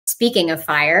speaking of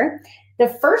fire, the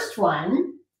first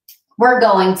one we're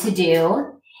going to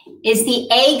do is the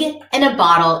egg in a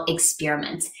bottle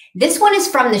experiment. This one is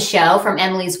from the show, from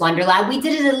Emily's Wonder Lab. We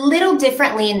did it a little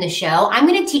differently in the show. I'm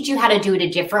going to teach you how to do it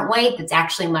a different way that's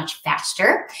actually much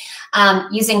faster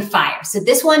using fire. So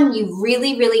this one, you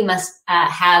really, really must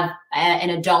have an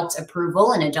adult's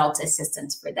approval and adult's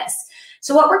assistance for this.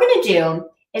 So what we're going to do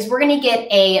is we're going to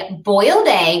get a boiled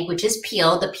egg, which is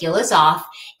peeled, the peel is off,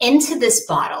 into this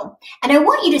bottle. And I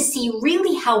want you to see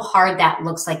really how hard that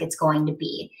looks like it's going to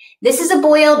be. This is a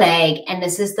boiled egg, and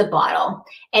this is the bottle.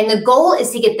 And the goal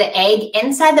is to get the egg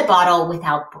inside the bottle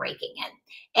without breaking it.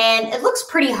 And it looks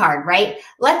pretty hard, right?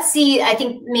 Let's see, I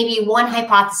think maybe one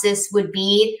hypothesis would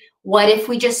be, what if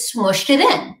we just smushed it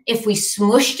in? If we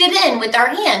smushed it in with our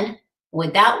hand,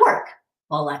 would that work?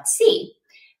 Well, let's see.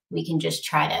 We can just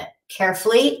try to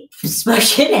carefully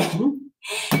smush it in.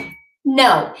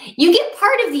 No, you get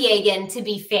part of the egg in, to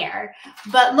be fair,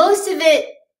 but most of it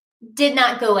did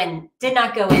not go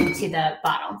into the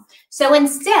bottle. So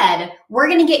instead, we're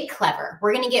going to get clever.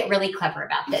 We're going to get really clever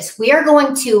about this. We are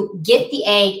going to get the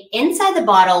egg inside the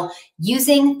bottle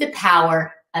using the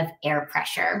power of air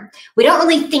pressure. We don't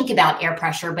really think about air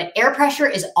pressure, but air pressure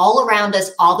is all around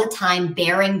us all the time,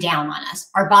 bearing down on us.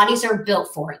 Our bodies are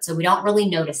built for it, so we don't really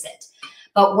notice it.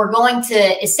 But we're going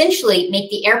to essentially make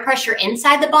the air pressure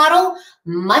inside the bottle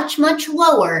much, much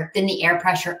lower than the air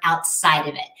pressure outside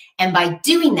of it. And by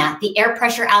doing that, the air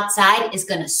pressure outside is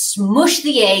going to smush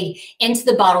the egg into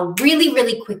the bottle really,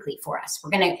 really quickly for us. We're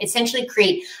going to essentially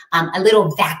create a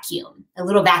little vacuum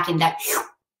that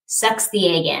sucks the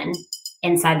egg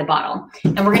inside the bottle.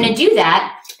 And we're going to do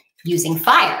that using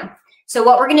fire. So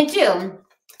what we're going to do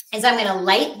is I'm going to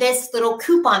light this little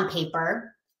coupon paper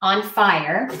on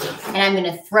fire, and I'm going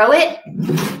to throw it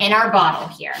in our bottle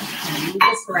here. I'm going to move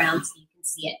this around so you can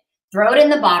see it. Throw it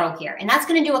in the bottle here, and that's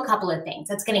going to do a couple of things.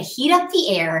 That's going to heat up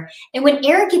the air, and when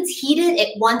air gets heated,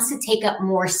 it wants to take up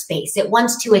more space. It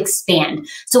wants to expand.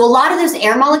 So a lot of those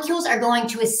air molecules are going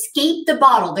to escape the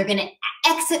bottle. They're going to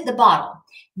exit the bottle.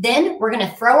 Then we're going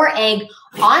to throw our egg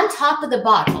on top of the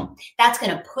bottle. That's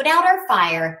going to put out our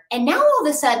fire, and now all of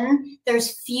a sudden,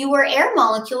 there's fewer air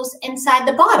molecules inside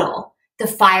the bottle. The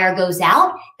fire goes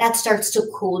out, that starts to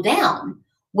cool down.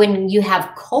 When you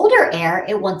have colder air,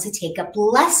 it wants to take up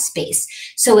less space.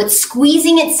 So it's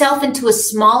squeezing itself into a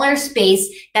smaller space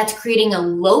that's creating a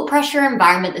low pressure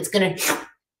environment that's going to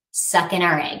suck in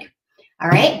our egg. All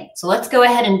right, so let's go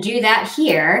ahead and do that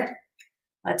here.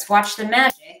 Let's watch the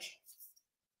magic.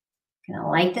 Gonna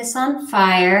light this on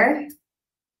fire.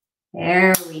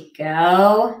 There we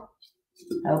go.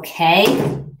 Okay.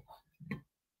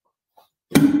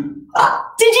 Oh,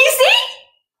 did you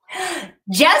see?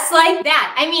 Just like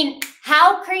that. I mean,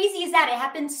 how crazy is that? It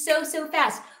happened so, so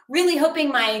fast. Really hoping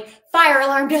my fire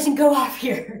alarm doesn't go off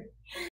here.